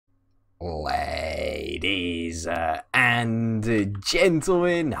Ladies and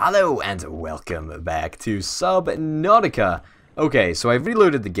gentlemen, hello and welcome back to Subnautica. Okay, so I've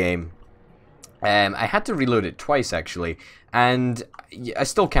reloaded the game. I had to reload it twice actually, and I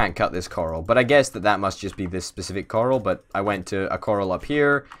still can't cut this coral, but I guess that must just be this specific coral, but I went to a coral up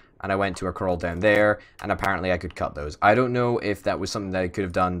here, and I went to a coral down there, and apparently I could cut those. I don't know if that was something that I could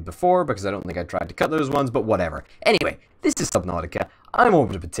have done before, because I don't think I tried to cut those ones, but whatever. Anyway, this is Subnautica. I'm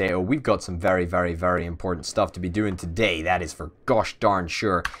Orbital Potato. We've got some very, very, very important stuff to be doing today. That is for gosh darn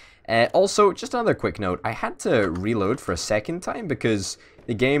sure. Also, just another quick note. I had to reload for a second time because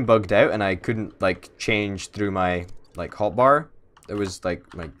the game bugged out and I couldn't, like, change through my, like, hotbar. There was,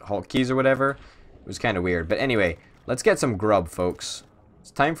 like, my hotkeys or whatever. It was kind of weird. But anyway, let's get some grub, folks.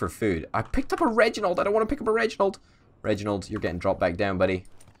 It's time for food. I picked up a Reginald. I don't want to pick up a Reginald. Reginald, you're getting dropped back down, buddy.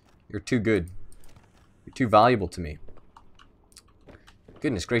 You're too good. You're too valuable to me.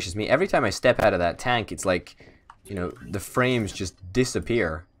 Goodness gracious me. Every time I step out of that tank, it's like, you know, the frames just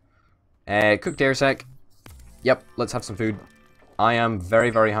disappear. Cooked air sac. Yep, let's have some food. I am very,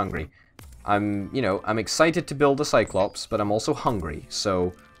 very hungry. I'm excited to build a Cyclops, but I'm also hungry.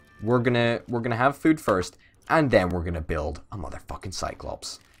 So we're gonna have food first, and then we're gonna build a motherfucking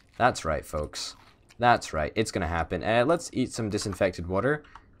Cyclops. That's right, folks. That's right. It's gonna happen. Let's eat some disinfected water.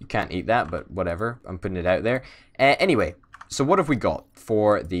 You can't eat that, but whatever. I'm putting it out there. Anyway. So what have we got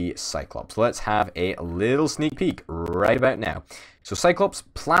for the Cyclops? Let's have a little sneak peek right about now. So Cyclops,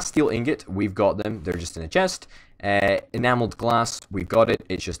 plasteel ingot, we've got them. They're just in a chest. Enameled glass, we've got it.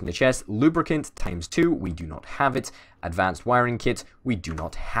 It's just in a chest. Lubricant ×2, we do not have it. Advanced wiring kit, we do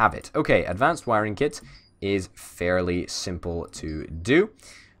not have it. Okay, advanced wiring kit is fairly simple to do.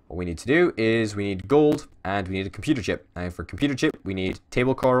 What we need to do is we need gold and we need a computer chip. And for computer chip, we need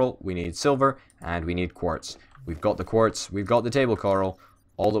table coral, we need silver, and we need quartz. We've got the quartz, we've got the table coral.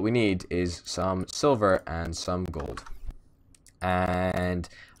 All that we need is some silver and some gold. And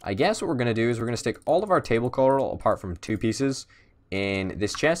I guess what we're going to do is we're going to stick all of our table coral, apart from 2 pieces, in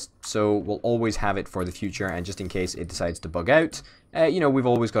this chest. So we'll always have it for the future, and just in case it decides to bug out, you know, we've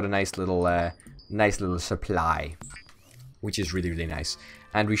always got a nice little supply, which is really, really nice.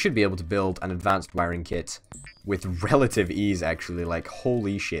 And we should be able to build an advanced wiring kit with relative ease, actually. Like,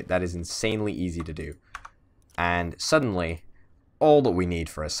 holy shit, that is insanely easy to do. And suddenly, all that we need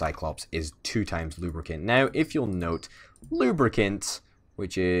for a Cyclops is 2 times lubricant. Now, if you'll note, lubricant,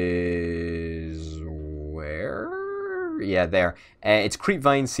 which is where? Yeah, there. It's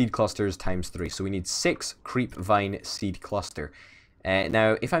creepvine seed clusters ×3. So we need 6 creepvine seed cluster.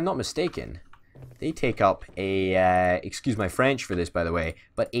 Now, if I'm not mistaken, they take up a, excuse my French for this, by the way,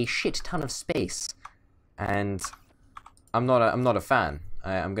 but a shit ton of space. And I'm not a fan.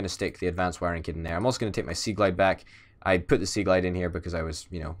 I'm going to stick the advanced wiring kit in there. I'm also going to take my Sea Glide back. I put the Sea Glide in here because I was,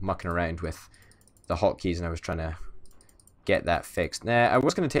 you know, mucking around with the hotkeys and I was trying to get that fixed. Nah, I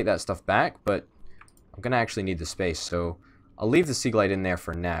was going to take that stuff back, but I'm going to actually need the space. So I'll leave the Sea Glide in there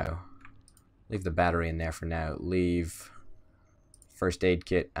for now. Leave the battery in there for now. Leave first aid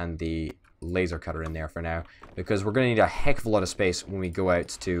kit and the laser cutter in there for now, because we're going to need a heck of a lot of space when we go out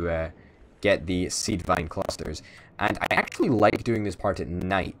to get the seed vine clusters. And I actually like doing this part at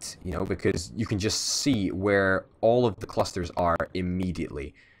night, you know, because you can just see where all of the clusters are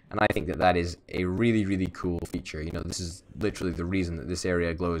immediately. And I think that is a really, really cool feature. You know, this is literally the reason that this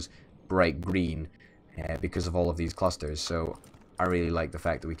area glows bright green, because of all of these clusters. So I really like the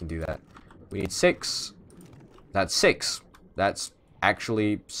fact that we can do that. We need 6. That's 6. That's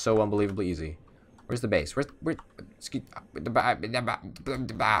actually so unbelievably easy. Where's the base? Excuse,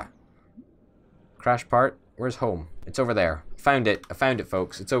 crash part? Where's home? It's over there. Found it. I found it,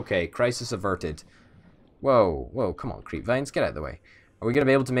 folks. It's okay. Crisis averted. Whoa, whoa, come on, creepvines, get out of the way. Are we going to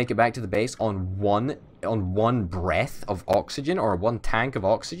be able to make it back to the base on one breath of oxygen, or 1 tank of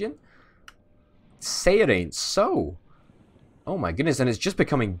oxygen? Say it ain't so. Oh my goodness, and it's just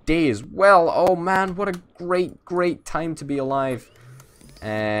becoming day as well. Oh man, what a great, great time to be alive.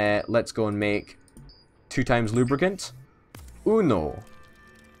 Let's go and make 2 times lubricant. Uno.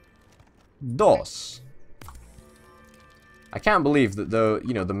 Dos. I can't believe that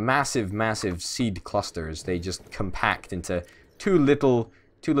the massive, massive seed clusters, they just compact into two little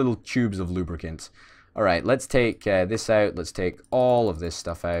tubes of lubricant. All right, let's take this out. Let's take all of this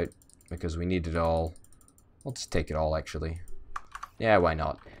stuff out because we need it all. We'll just take it all, actually. Yeah, why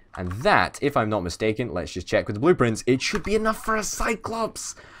not? And that, if I'm not mistaken, let's just check with the blueprints. It should be enough for a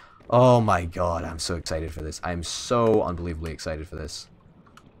Cyclops. Oh my god, I'm so excited for this. I'm so unbelievably excited for this.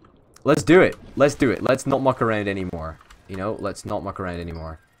 Let's do it. Let's do it. Let's not muck around anymore. You know, let's not muck around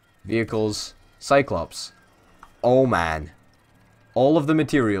anymore. Vehicles, Cyclops. Oh man. All of the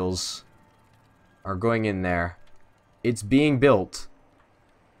materials are going in there. It's being built.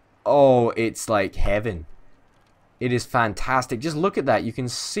 Oh, it's like heaven. It is fantastic. Just look at that. You can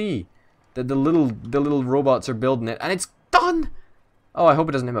see that the little robots are building it, and it's done. Oh, I hope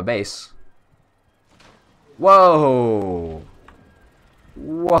it doesn't hit my base. Whoa.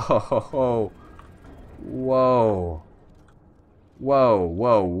 Whoa. Whoa. Whoa,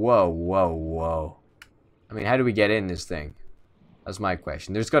 whoa, whoa, whoa, whoa. I mean, how do we get in this thing? That's my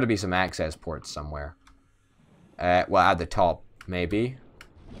question. There's got to be some access ports somewhere. Well, at the top, maybe.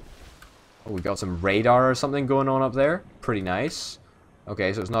 Oh, we got some radar or something going on up there. Pretty nice.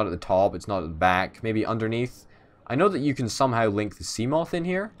 Okay, so it's not at the top, it's not at the back. Maybe underneath. I know that you can somehow link the Seamoth in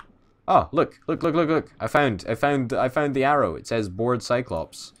here. Oh, look. I found the arrow. It says board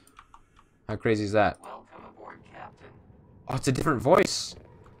Cyclops. How crazy is that? Welcome aboard, Captain. Oh, it's a different voice.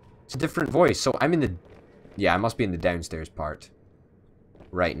 It's a different voice. So I'm in the... Yeah, I must be in the downstairs part.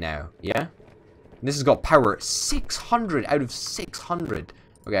 Right now. Yeah? And this has got power 600 out of 600.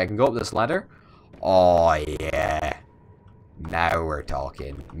 Okay, I can go up this ladder. Oh, yeah. Now we're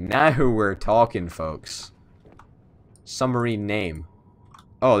talking. Now we're talking, folks. Submarine name.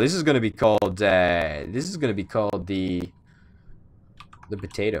 Oh, this is going to be called... this is going to be called the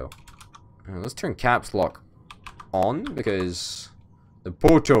potato. Let's turn caps lock on, because the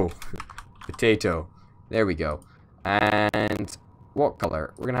potato. There we go. And what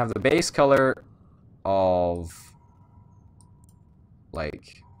color? We're gonna have the base color of,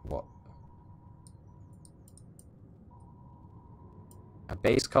 like, what? A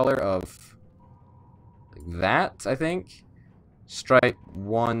base color of like that, I think. Stripe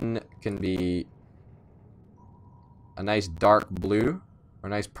 1 can be a nice dark blue or a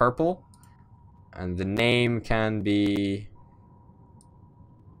nice purple. And the name can be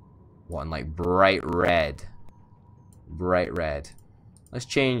one like bright red. Bright red. Let's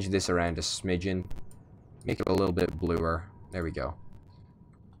change this around a smidgen. Make it a little bit bluer. There we go.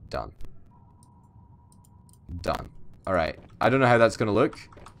 Done. Done. Alright. I don't know how that's gonna look.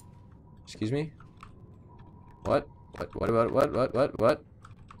 Excuse me? What? What?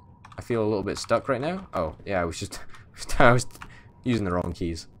 I feel a little bit stuck right now. Oh, yeah, I was using the wrong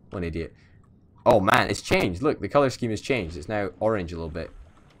keys. What an idiot. Oh man, it's changed. Look, the color scheme has changed. It's now orange a little bit.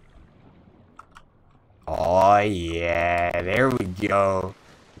 Oh yeah, there we go.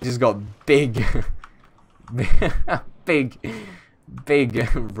 It just got big,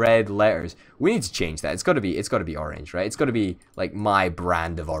 big red letters. We need to change that. It's got to be orange, right? It's got to be like my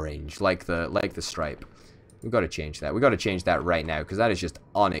brand of orange, like the stripe. We've got to change that. We've got to change that right now, because that is just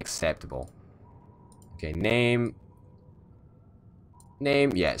unacceptable. Okay, name,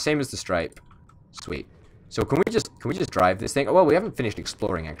 yeah, same as the stripe. Sweet. So can we just drive this thing? Oh, well, we haven't finished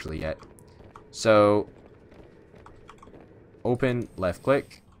exploring actually yet. So open, left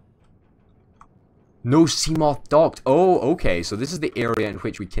click. No Seamoth docked. Oh, okay. So this is the area in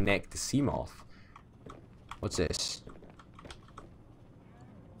which we connect the Seamoth. What's this?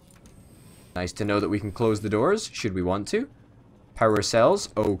 Nice to know that we can close the doors should we want to. Power cells.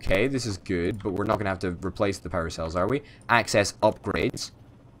 Okay, this is good, but we're not going to have to replace the power cells, are we? Access upgrades.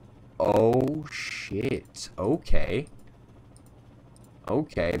 Oh shit. Okay.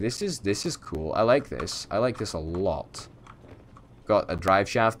 Okay, this is cool. I like this. I like this a lot. Got a drive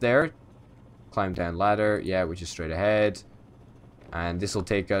shaft there. Climb down ladder. Yeah, which is straight ahead. And this will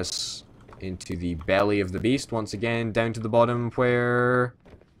take us into the belly of the beast once again, down to the bottom where,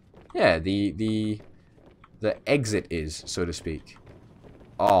 yeah, the exit is, so to speak.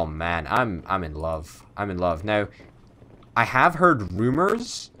 Oh man, I'm in love. I'm in love. Now, I have heard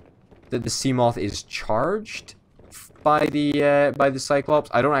rumors that the Seamoth is charged by the Cyclops.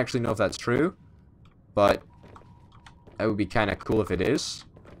 I don't actually know if that's true, but that would be kind of cool if it is.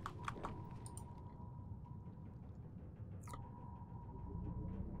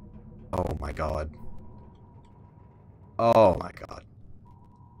 Oh my god. Oh my god.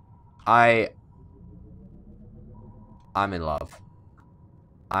 I'm in love.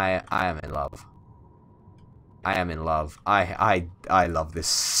 I am in love. I am in love. I love this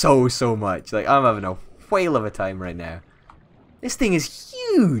so much. Like, I'm having a whale of a time right now. This thing is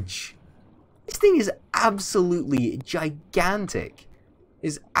huge. This thing is absolutely gigantic.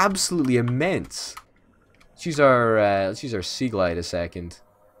 Is absolutely immense. Let's use our sea glide a second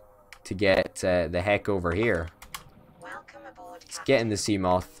to get the heck over here. Welcome aboard, Let's get in the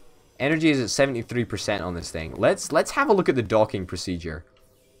Seamoth. Energy is at 73% on this thing. Let's have a look at the docking procedure.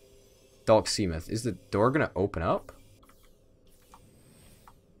 Dock Seamoth. Is the door gonna open up?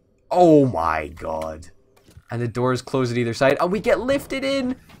 Oh my god. And the doors close at either side. And we get lifted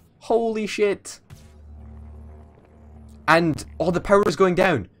in! Holy shit. And, oh, the power is going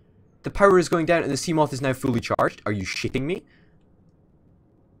down. The power is going down and the Seamoth is now fully charged. Are you shitting me?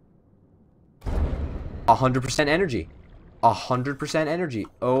 100% energy. 100% energy.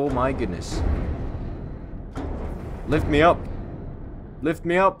 Oh my goodness. Lift me up. Lift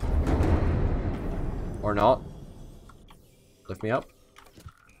me up. Or not. Lift me up.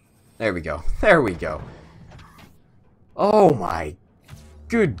 There we go. There we go. Oh my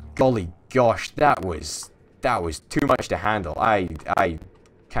good golly gosh, that was too much to handle. I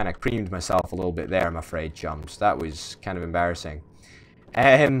kind of creamed myself a little bit there, I'm afraid, chums. That was kind of embarrassing.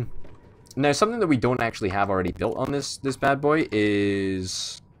 Now something that we don't actually have already built on this bad boy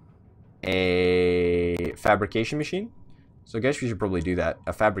is a fabrication machine. So I guess we should probably do that.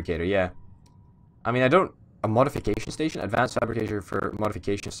 A fabricator, yeah. I mean, a modification station, advanced fabricator for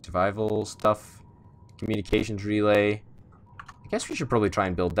modification survival stuff, communications relay. I guess we should probably try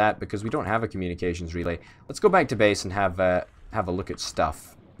and build that because we don't have a communications relay. Let's go back to base and have a look at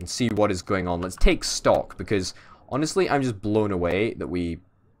stuff and see what is going on. Let's take stock because honestly, I'm just blown away that we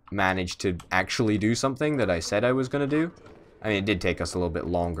managed to actually do something that I said I was going to do. I mean, it did take us a little bit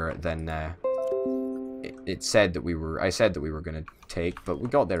longer than it said that we were. I said that we were going to take, but we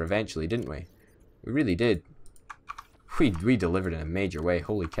got there eventually, didn't we? We really did. We delivered in a major way.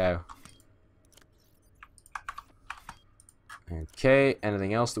 Holy cow. Okay,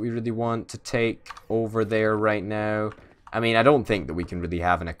 anything else that we really want to take over there right now? I mean, I don't think that we can really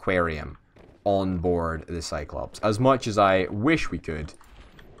have an aquarium on board the Cyclops. As much as I wish we could,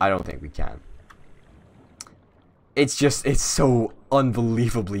 I don't think we can. It's so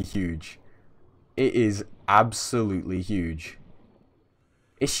unbelievably huge. It is absolutely huge.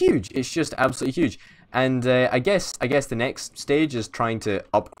 It's huge. It's just absolutely huge. And I guess the next stage is trying to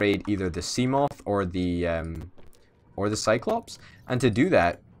upgrade either the Seamoth or the Cyclops. And to do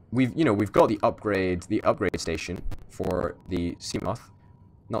that, we've got the upgrade station for the Seamoth,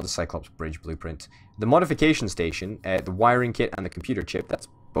 not the Cyclops bridge blueprint. The modification station, the wiring kit and the computer chip, that's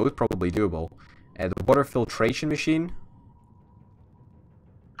both probably doable. The water filtration machine.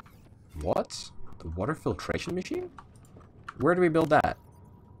 What? The water filtration machine? Where do we build that?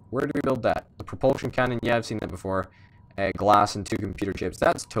 Where do we build that? The propulsion cannon, yeah, I've seen that before. Glass and 2 computer chips,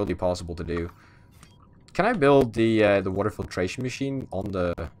 that's totally possible to do. Can I build the water filtration machine on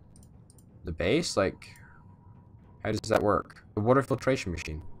the base? Like, how does that work? The water filtration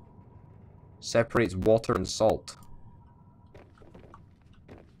machine separates water and salt.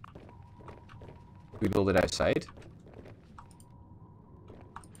 We build it outside.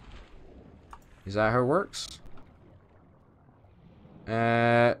 Is that how it works?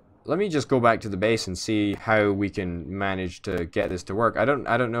 Let me just go back to the base and see how we can manage to get this to work. I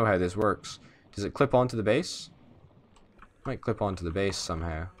don't know how this works. Does it clip onto the base? Might clip onto the base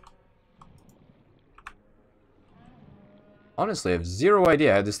somehow. Honestly, I have zero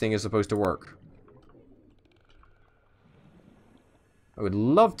idea how this thing is supposed to work. I would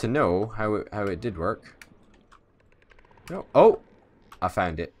love to know how it did work. No. Oh! I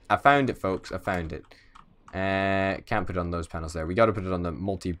found it. I found it, folks. I found it. Can't put it on those panels there. We gotta put it on the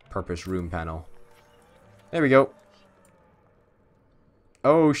multi-purpose room panel. There we go.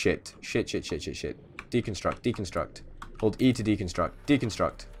 Oh, shit. Shit. Deconstruct. Deconstruct. Hold E to deconstruct.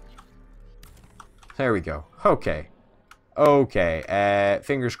 Deconstruct. There we go. Okay. Okay.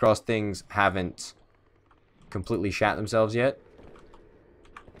 Fingers crossed things haven't completely shat themselves yet.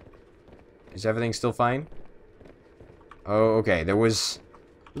 Is everything still fine? Oh, okay. There was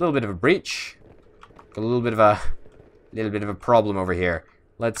a little bit of a breach. A little bit of a problem over here.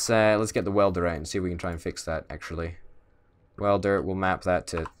 Let's get the welder out and see if we can try and fix that. Actually, welder. We'll map that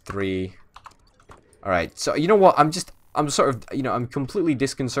to 3. All right. So you know what? I'm sort of, I'm completely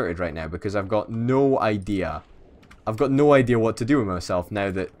disconcerted right now because I've got no idea. I've got no idea what to do with myself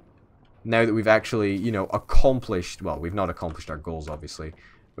now that we've actually, accomplished. Well, we've not accomplished our goals, obviously.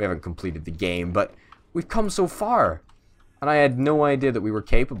 We haven't completed the game, but we've come so far. And I had no idea that we were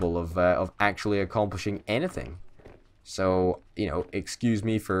capable of actually accomplishing anything. So, excuse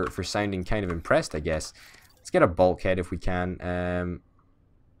me for sounding kind of impressed, I guess. Let's get a bulkhead if we can.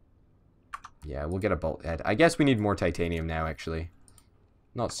 Yeah, we'll get a bulkhead. I guess we need more titanium now, actually.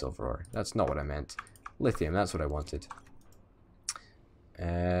 Not silver ore. That's not what I meant. Lithium, that's what I wanted.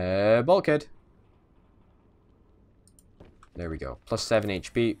 Bulkhead. There we go. Plus 7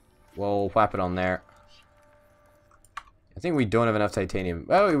 HP. We'll whap it on there. I think we don't have enough titanium.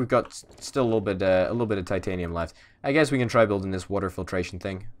 Oh, we've got still a little bit of titanium left. I guess we can try building this water filtration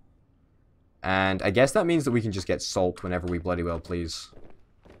thing. And I guess that means that we can just get salt whenever we bloody well please.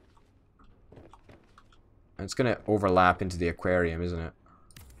 And it's gonna overlap into the aquarium, isn't it?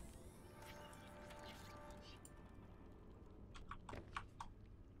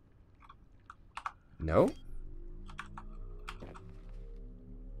 No?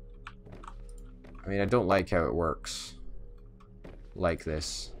 I mean, I don't like how it works. Like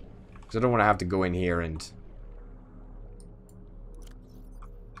this. Because I don't want to have to go in here and...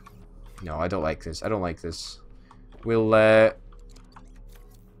 No, I don't like this. I don't like this. Let's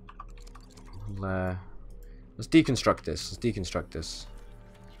deconstruct this. Let's deconstruct this.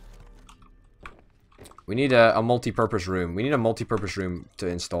 We need a multi-purpose room. We need a multi-purpose room to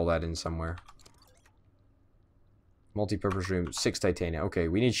install that in somewhere. Multi-purpose room, 6 titanium. Okay,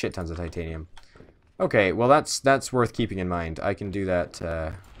 we need shit tons of titanium. Okay, well that's worth keeping in mind. I can do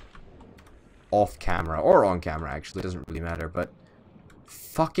that off camera or on camera. Actually, it doesn't really matter. But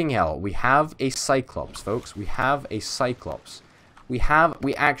fucking hell, we have a Cyclops, folks. We have a Cyclops. We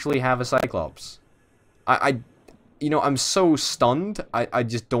actually have a Cyclops. You know, I'm so stunned. I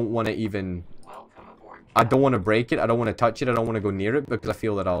just don't want to even. I don't want to break it. I don't want to touch it. I don't want to go near it because I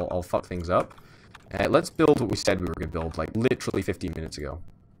feel that I'll fuck things up. Let's build what we said we were going to build, like literally 15 minutes ago.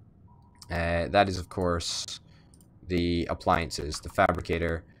 That is, of course, the appliances, the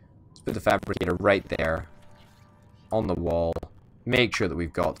fabricator. Let's put the fabricator right there on the wall. Make sure that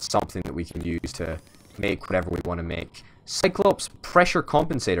we've got something that we can use to make whatever we want to make. Cyclops pressure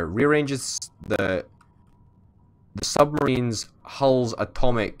compensator rearranges the submarine's hull's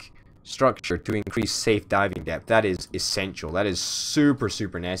atomic structure to increase safe diving depth. That is essential. That is super,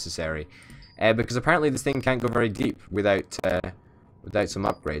 super necessary. Because apparently this thing can't go very deep without some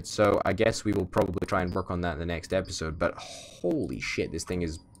upgrades. So I guess we will probably try and work on that in the next episode. But holy shit, this thing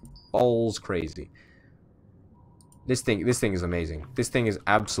is balls crazy. This thing is amazing. This thing is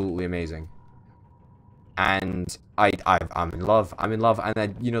absolutely amazing. And I'm in love. I'm in love.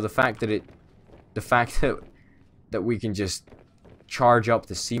 And you know, the fact that we can just charge up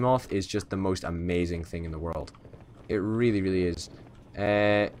the sea moth is just the most amazing thing in the world. It really, really is.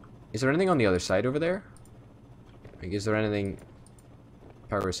 Is there anything on the other side over there? Like, is there anything?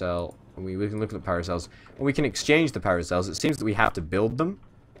 Power cell. We can look at the power cells. And we can exchange the power cells. It seems that we have to build them.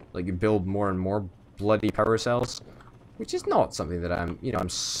 Like, you build more and more bloody power cells. Which is not something that I'm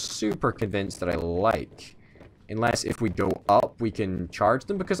super convinced that I like. Unless if we go up, we can charge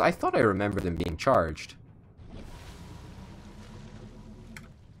them. Because I thought I remember them being charged.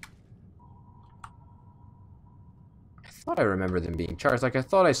 I thought I remember them being charged. Like, I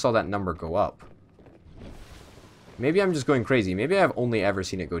thought I saw that number go up. Maybe I'm just going crazy. Maybe I've only ever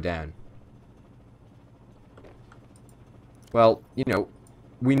seen it go down. Well, you know,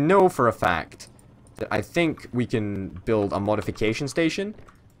 we know for a fact that I think we can build a modification station.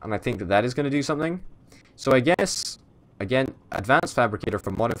 And I think that that is going to do something. So I guess, again, advanced fabricator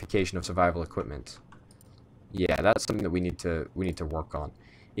for modification of survival equipment. Yeah, that's something that we need to work on.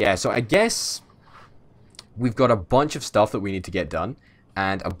 Yeah, so I guess we've got a bunch of stuff that we need to get done,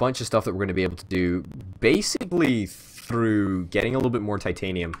 and a bunch of stuff that we're going to be able to do basically through getting a little bit more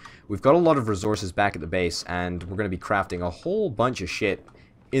titanium. We've got a lot of resources back at the base, and we're going to be crafting a whole bunch of shit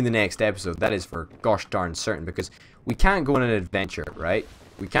in the next episode. That is for gosh darn certain, because we can't go on an adventure, right?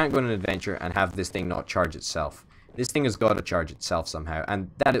 We can't go on an adventure and have this thing not charge itself. This thing has got to charge itself somehow, and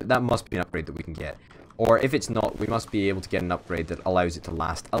that must be an upgrade that we can get. Or if it's not, we must be able to get an upgrade that allows it to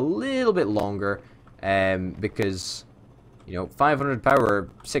last a little bit longer. Because, you know, 500 power,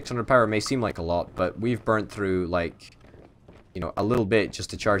 600 power may seem like a lot, but we've burnt through, like, you know, a little bit just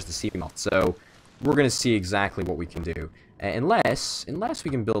to charge the sea moth. So we're going to see exactly what we can do. Unless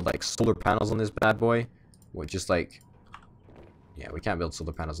we can build, like, solar panels on this bad boy. Well, just, like, yeah, we can't build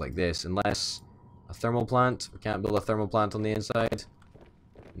solar panels like this. Unless a thermal plant. We can't build a thermal plant on the inside.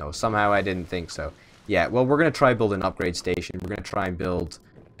 No, somehow I didn't think so. Yeah, well, we're going to try build an upgrade station. We're going to try and build...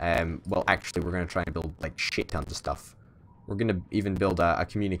 well, actually, we're going to try and build, like, shit tons of stuff. We're going to even build a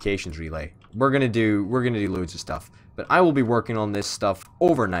communications relay. We're going to do loads of stuff. But I will be working on this stuff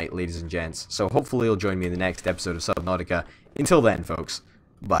overnight, ladies and gents. So hopefully you'll join me in the next episode of Subnautica. Until then, folks,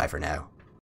 bye for now.